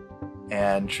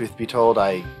 And truth be told,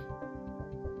 I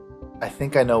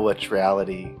think I know which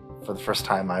reality for the first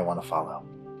time I want to follow.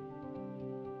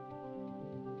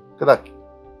 Good luck.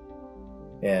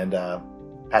 And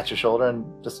pats your shoulder and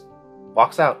just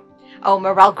walks out. Oh,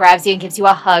 Morel grabs you and gives you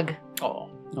a hug.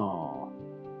 Oh. Aw.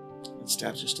 And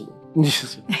stabs just a little.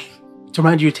 To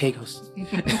remind you of Tagos.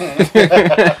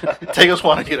 Tagos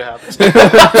wanted you to have this.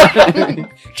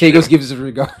 Tagos gives his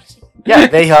regards. Yeah,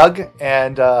 they hug,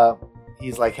 and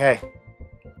he's like, hey,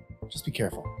 just be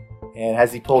careful. And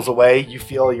as he pulls away, you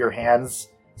feel your hands,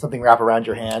 something wrap around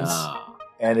your hands,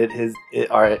 and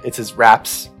it's his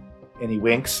wraps, and he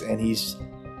winks, and he's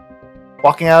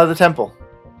walking out of the temple,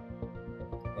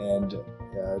 and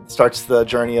starts the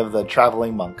journey of the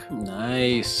traveling monk.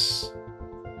 Nice.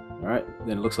 All right,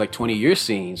 then it looks like 20-year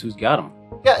scenes. Who's got them?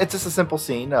 Yeah, it's just a simple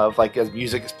scene of like as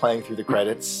music is playing through the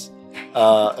credits,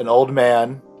 an old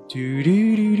man.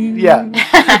 Yeah,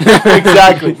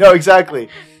 exactly. No, exactly.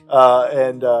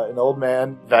 And an old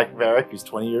man, Varric, who's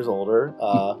 20 years older,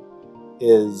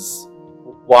 is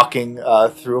walking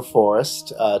through a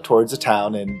forest towards a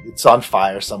town, and it's on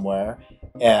fire somewhere.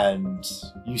 And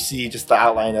you see just the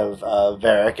outline of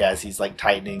Varric as he's like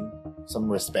tightening some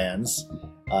wristbands.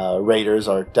 Raiders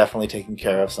are definitely taking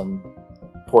care of some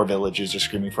poor villagers just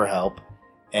screaming for help.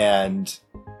 And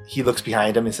he looks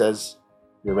behind him and says,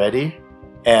 "You ready?"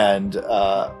 And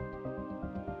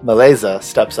Maleza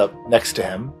steps up next to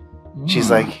him.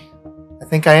 She's like, "I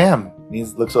think I am." And he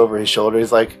looks over his shoulder.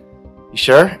 He's like, "You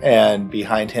sure?" And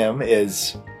behind him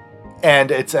is...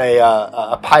 And it's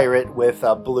a pirate with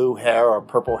blue hair or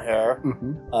purple hair.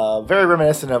 Very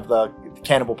reminiscent of the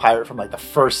cannibal pirate from like the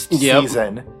first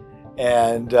season.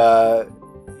 And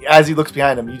as he looks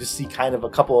behind him, you just see kind of a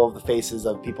couple of the faces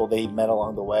of people they met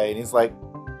along the way. And he's like,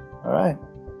 "All right,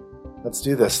 let's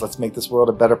do this. Let's make this world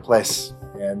a better place."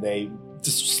 And they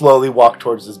just slowly walk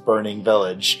towards this burning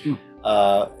village.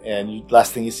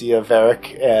 Last thing you see of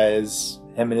Varric is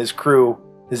him and his crew,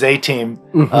 his A-team,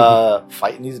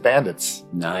 fighting these bandits.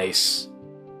 Nice.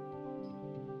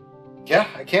 Yeah,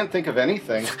 I can't think of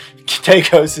anything.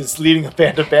 Tagos is leading a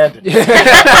band of bandits.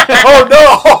 Oh no!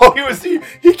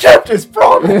 He kept his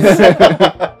promise.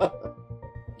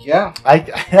 Yeah.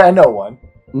 I know one.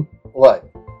 What?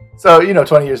 So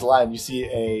 20 years line, you see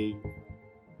a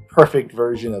perfect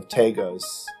version of Tagos,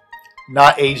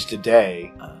 not aged a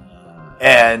day,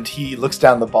 and he looks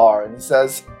down the bar and he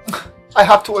says, "I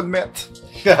have to admit,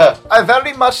 I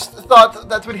very much thought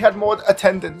that we had more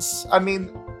attendance. I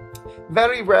mean,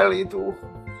 very rarely do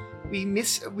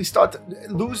we start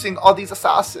losing all these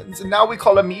assassins, and now we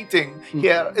call a meeting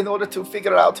here in order to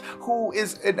figure out who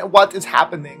is and what is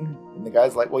happening." And the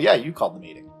guy's like, "Well, yeah, you called the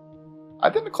meeting. I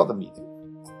didn't call the meeting."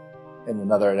 And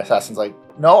another assassin's like,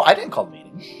 "No, I didn't call the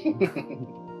meeting."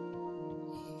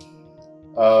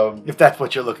 If that's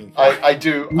what you're looking for. I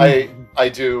do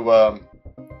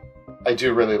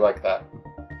really like that.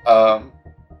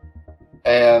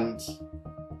 And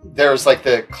there's like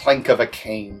the clank of a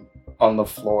cane on the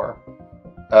floor.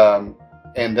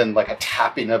 And then like a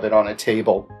tapping of it on a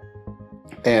table.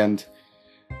 And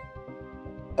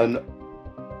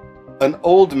an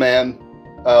old man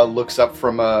looks up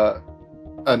from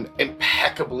an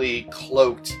impeccably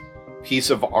cloaked piece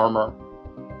of armor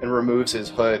and removes his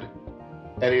hood.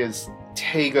 And it is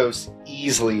Tagos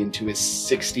easily into his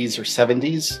 60s or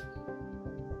 70s.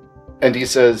 And he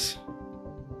says,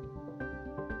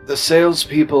 "The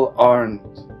salespeople aren't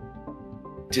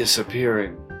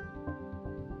disappearing.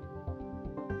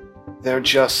 They're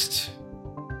just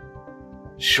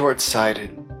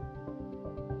short-sighted.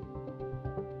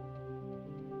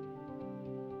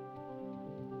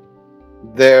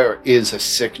 There is a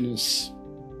sickness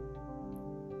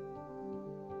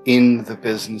in the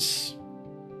business.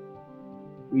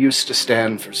 We used to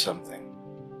stand for something.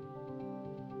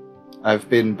 I've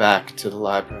been back to the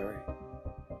library.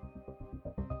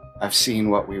 I've seen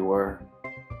what we were.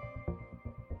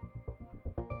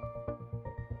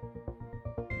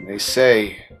 They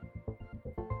say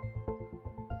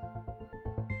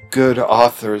good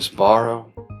authors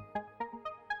borrow,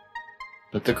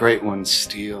 but the great ones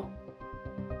steal."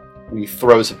 And he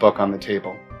throws a book on the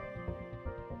table.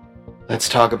 "Let's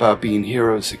talk about being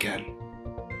heroes again."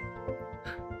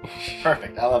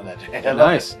 Perfect. I love that.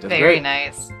 Nice. That's Very great.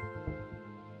 nice.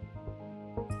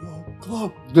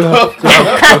 Globe. No.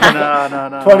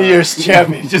 20 years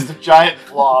champion, just a giant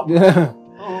blob.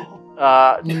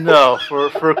 No,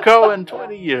 for Cohen,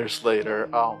 20 years later,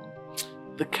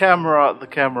 the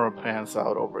camera pans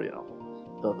out over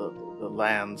the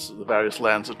lands, the various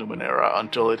lands of Numenera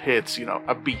until it hits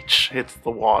a beach, hits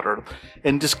the water,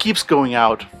 and just keeps going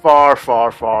out far,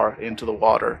 far, far into the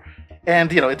water.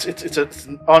 And it's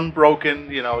an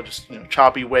unbroken, just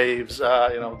choppy waves,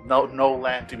 no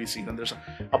land to be seen, and there's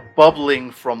a bubbling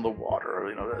from the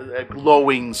water, a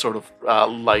glowing sort of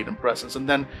light and presence, and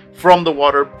then from the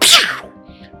water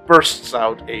bursts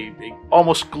out a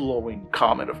almost glowing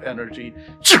comet of energy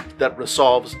that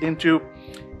resolves into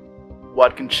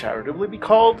what can charitably be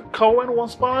called Cohen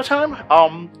once upon a time.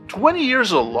 20 years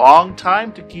is a long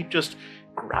time to keep just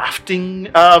grafting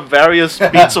various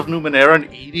bits of Numenera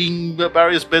and eating the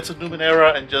various bits of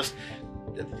Numenera and just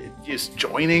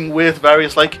joining with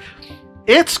various,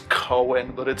 it's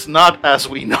Cohen, but it's not as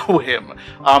we know him.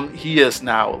 He is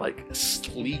now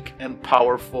sleek and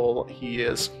powerful. He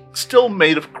is still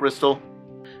made of crystal,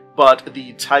 but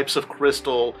the types of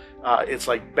crystal, it's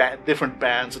different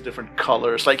bands of different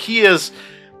colors.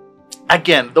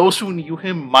 again, those who knew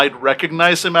him might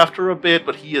recognize him after a bit,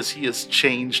 but he has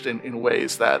changed in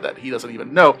ways that he doesn't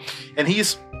even know. And he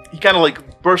kind of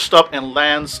like bursts up and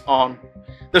lands on.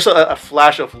 There's a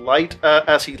flash of light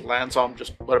as he lands on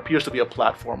just what appears to be a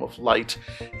platform of light.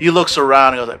 He looks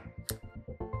around and goes like,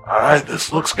 "All right,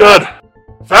 this looks good.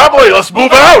 Family, let's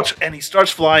move out!" And he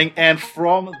starts flying, and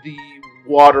from the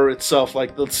water itself,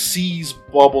 like the seas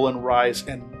bubble and rise,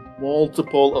 and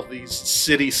multiple of these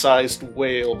city-sized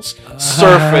whales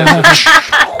surface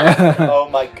Oh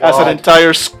my god. as an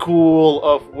entire school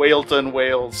of Whalton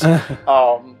whales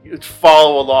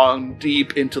follow along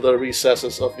deep into the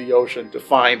recesses of the ocean to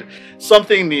find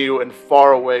something new and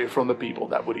far away from the people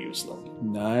that would use them.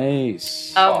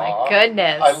 Nice. Oh Aw. my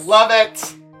goodness. I love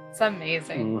it. It's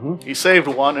amazing. Mhm. He saved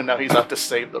one, and now he's out to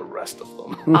save the rest of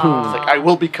them. Aw. It's like, I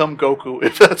will become Goku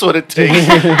if that's what it takes.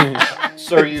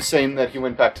 So are you saying that he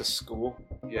went back to school?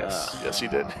 Yes, he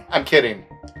did. I'm kidding.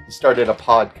 He started a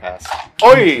podcast.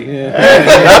 Oi! Yeah.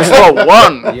 That's the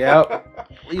one! Yep.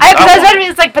 Because I was ready,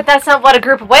 it's like, but that's not what a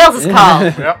group of whales is called.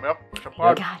 Yep.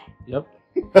 Got it. Yep.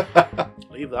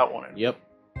 Leave that one in. Yep.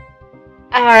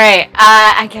 All right.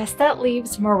 I guess that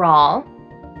leaves Moral,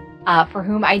 for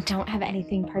whom I don't have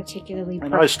anything particularly. I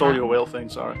know I stole your whale thing,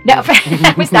 sorry. No,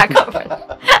 I was not going for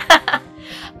that.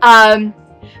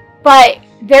 But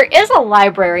there is a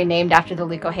library named after the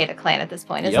Lukoheda clan at this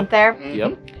point, isn't Yep. there?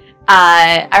 Yep.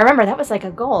 I remember that was like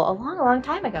a goal a long, long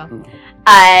time ago. Mm.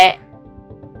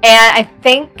 And I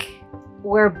think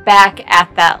we're back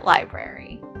at that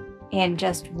library. And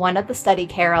just one of the study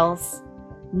carols,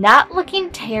 not looking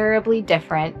terribly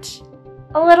different,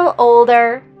 a little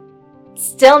older,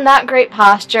 still not great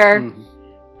posture,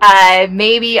 Mhm.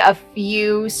 maybe a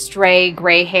few stray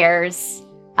gray hairs,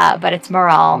 but it's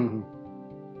Moral. Mhm.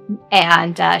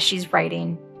 And she's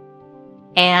writing.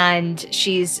 And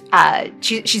she's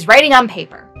writing on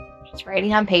paper. She's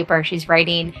writing on paper. She's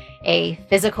writing a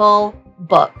physical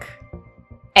book,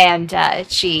 and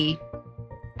she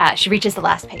reaches the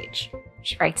last page.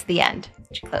 She writes the end.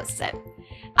 She closes it.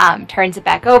 Turns it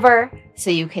back over so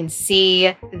you can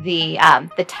see the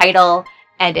title,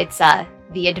 and it's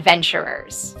The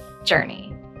Adventurer's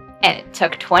Journey, and it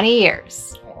took 20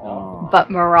 years, Oh. but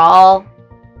Moral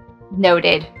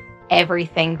noted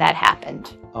everything that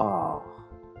happened. Oh.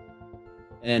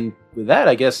 And with that,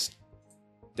 I guess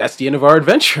that's the end of our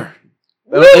adventure.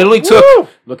 It only took,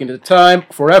 looking at the time,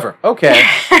 forever. Okay.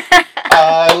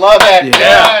 I love it.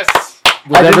 Yeah. Yes.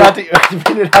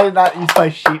 I did not use my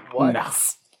sheet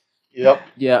once. Yep.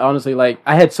 Yeah, honestly, like,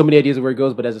 I had so many ideas of where it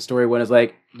goes, but as the story went, it's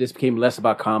like, this became less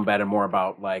about combat and more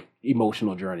about, like,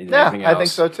 emotional journeys and Yeah, everything else. I think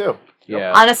so too.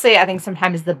 Yeah. Honestly, I think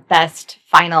sometimes the best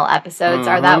final episodes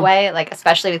are that Mhm. way, like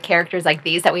especially with characters like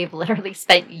these that we've literally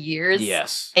spent years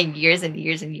Yes. and years and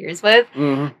years and years with,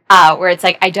 Mm-hmm. where it's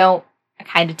like I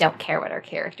kind of don't care what our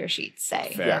character sheets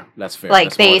say. Fair. Yeah. That's fair. Like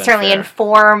That's more they than certainly fair.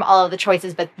 inform all of the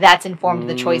choices, but that's informed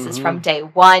the choices Mhm. from day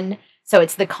one. So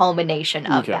it's the culmination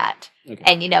of Okay. that. Okay.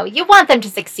 And you want them to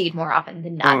succeed more often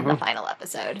than not in the Mhm. final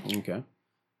episode. Okay.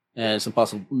 And some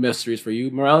possible mysteries for you,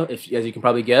 Morale. If, as you can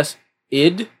probably guess,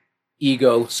 id,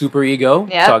 ego, super ego,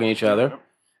 Yep. talking to each other.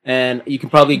 And you can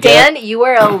probably guess. Dan, you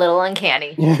were a little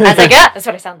uncanny. I was like, yeah, that's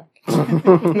what I sound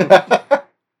like.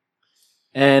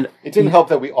 And It didn't help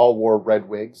that we all wore red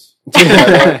wigs.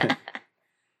 and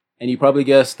you probably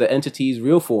guessed the entity's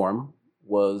real form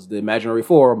was the imaginary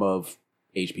form of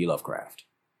H.P. Lovecraft.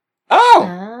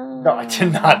 Oh! No, I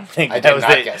did not think I that did was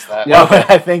not it. guess that. No, but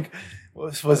I think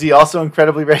was he also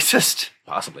incredibly racist?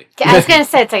 Possibly. I was gonna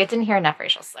say it's like I didn't hear enough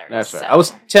racial slurs. That's right. so- I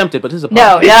was tempted, but this is a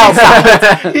No,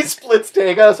 podcast. no, He splits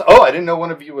take us. Oh, I didn't know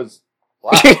one of you was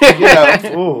black. You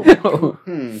know. Ooh.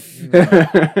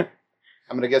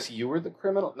 I'm gonna guess you were the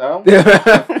criminal. No.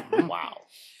 Wow.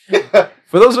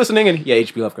 For those listening, and yeah,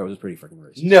 H.P. Lovecraft was pretty freaking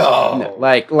racist. No. No,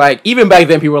 like even back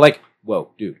then, people were like,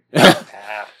 "Whoa, dude."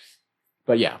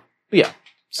 But yeah.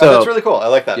 So So that's really cool. I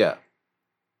like that. yeah,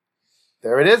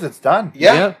 There it is. It's done.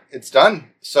 Yeah, Yeah. it's done.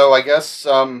 So I guess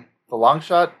The long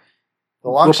shot. The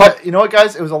long We'll shot. You know what,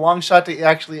 guys? It was a long shot to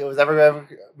actually. It was ever.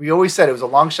 We always said it was a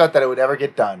long shot that it would ever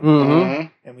get done, mm-hmm.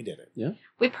 and we did it.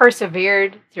 We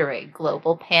persevered through a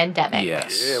global pandemic.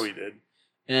 Yes. Yeah, we did.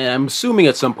 And I'm assuming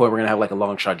at some point we're gonna have like a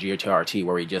long shot GTRT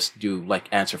where we just do like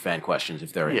answer fan questions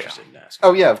if they're Yeah. interested in asking.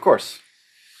 Oh yeah, of course.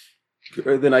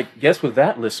 Then I guess with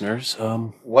that, listeners,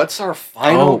 What's our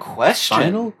final Oh, question?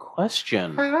 final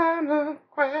question. Final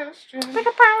question.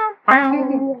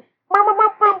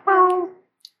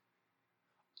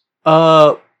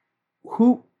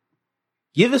 Who?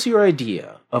 Give us your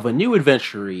idea of a new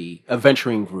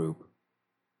adventuring group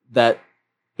that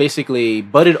basically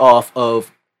budded off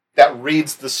of that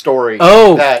reads the story.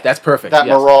 Oh, that that's perfect. That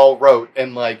yes. Moral wrote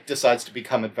and like decides to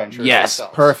become adventurers. Yes,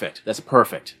 themselves. perfect. That's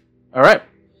perfect. All right.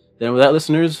 Then with that,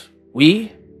 listeners,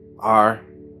 we are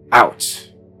out.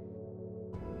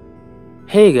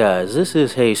 Hey guys, this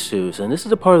is Jesus, and this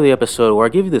is a part of the episode where I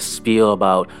give you this spiel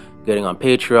about getting on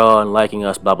Patreon, liking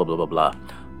us, blah blah blah blah blah.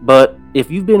 But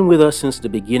if you've been with us since the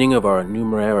beginning of our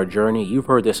Numenera journey, you've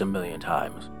heard this a million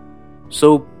times.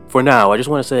 So for now, I just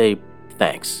want to say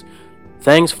thanks.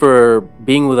 Thanks for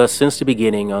being with us since the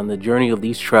beginning on the journey of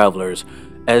these travelers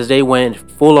as they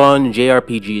went full-on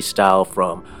JRPG style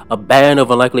from a band of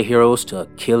unlikely heroes to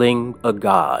killing a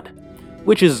god,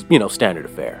 which is, standard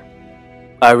affair.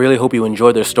 I really hope you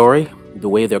enjoyed their story, the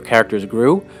way their characters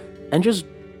grew, and just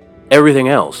everything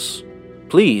else.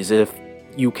 Please, if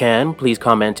you can, please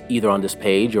comment either on this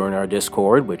page or in our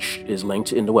Discord, which is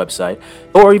linked in the website,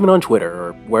 or even on Twitter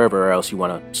or wherever else you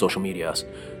want to social media us,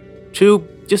 to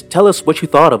just tell us what you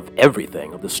thought of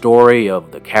everything, of the story,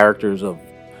 of the characters, of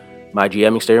my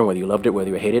GMing experience, whether you loved it, whether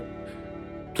you hated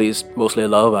it. Please, mostly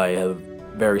love. I have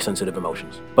very sensitive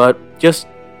emotions. But just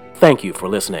thank you for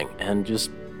listening, and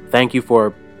just thank you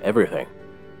for everything.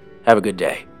 Have a good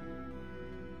day.